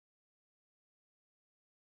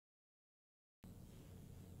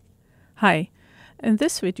Hi, in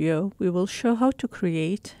this video we will show how to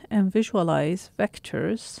create and visualize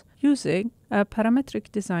vectors using a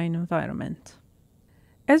parametric design environment.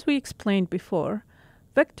 As we explained before,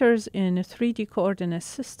 vectors in a 3D coordinate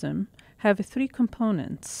system have three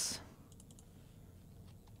components.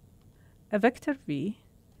 A vector v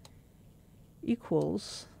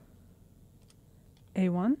equals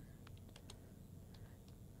a1,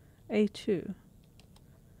 a2,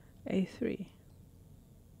 a3.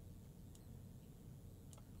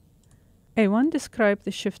 A1 describes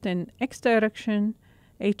the shift in x direction,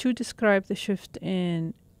 A2 describes the shift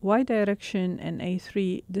in y direction, and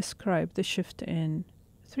A3 describes the shift in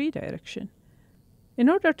 3 direction. In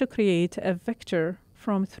order to create a vector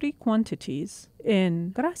from three quantities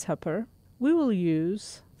in Grasshopper, we will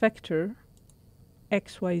use vector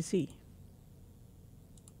xyz.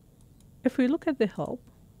 If we look at the help,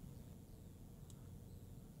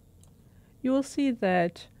 you will see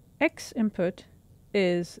that x input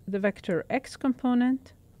is the vector x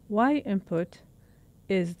component, y input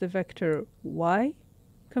is the vector y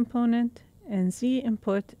component, and z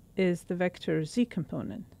input is the vector z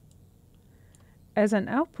component. As an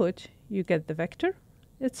output, you get the vector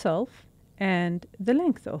itself and the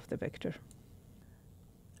length of the vector.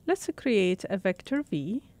 Let's create a vector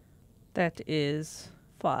v that is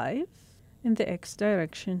 5 in the x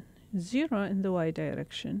direction, 0 in the y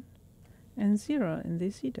direction, and 0 in the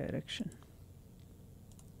z direction.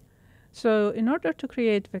 So in order to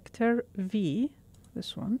create vector v,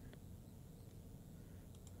 this one,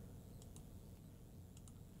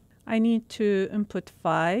 I need to input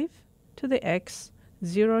 5 to the x,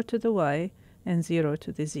 0 to the y, and 0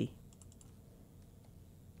 to the z.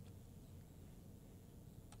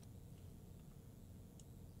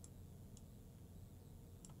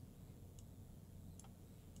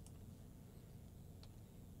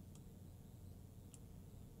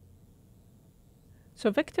 So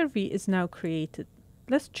vector v is now created.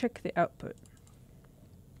 Let's check the output.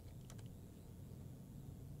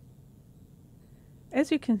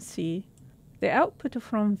 As you can see, the output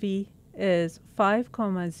from v is 5,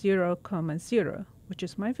 0, 0, which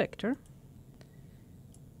is my vector.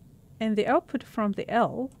 And the output from the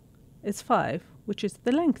L is 5, which is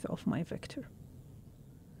the length of my vector.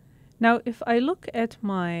 Now, if I look at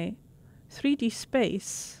my 3D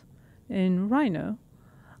space in Rhino,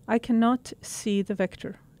 I cannot see the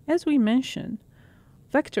vector. As we mentioned,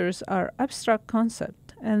 vectors are abstract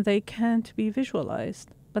concepts and they can't be visualized,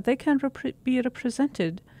 but they can be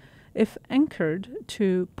represented if anchored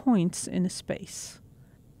to points in space.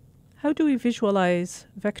 How do we visualize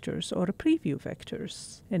vectors or preview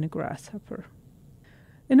vectors in a Grasshopper?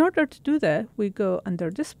 In order to do that, we go under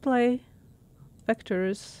Display,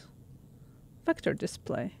 Vectors, Vector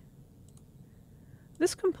Display.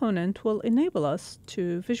 This component will enable us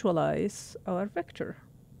to visualize our vector.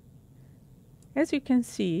 As you can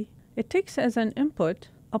see, it takes as an input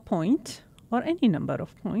a point or any number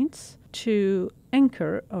of points to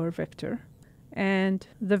anchor our vector and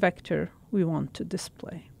the vector we want to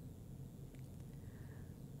display.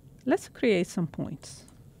 Let's create some points.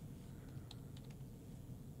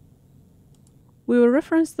 We will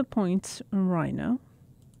reference the points in Rhino.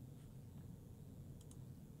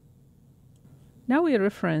 Now we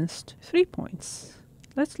referenced 3 points.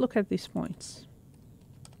 Let's look at these points.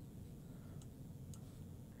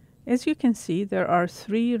 As you can see, there are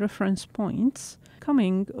 3 reference points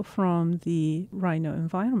coming from the Rhino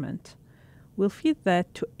environment. We'll feed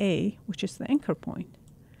that to A, which is the anchor point.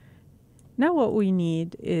 Now what we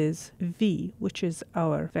need is V, which is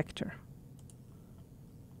our vector.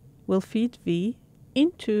 We'll feed V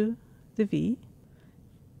into the V,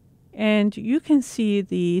 and you can see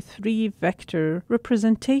the 3 vector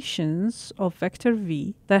representations of vector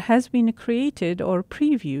v that has been created or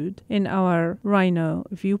previewed in our Rhino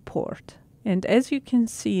viewport. And as you can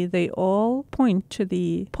see, they all point to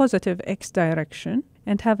the positive x direction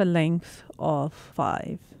and have a length of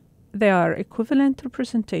 5. They are equivalent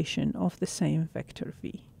representation of the same vector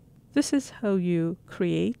v. This is how you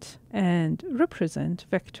create and represent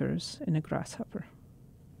vectors in a Grasshopper.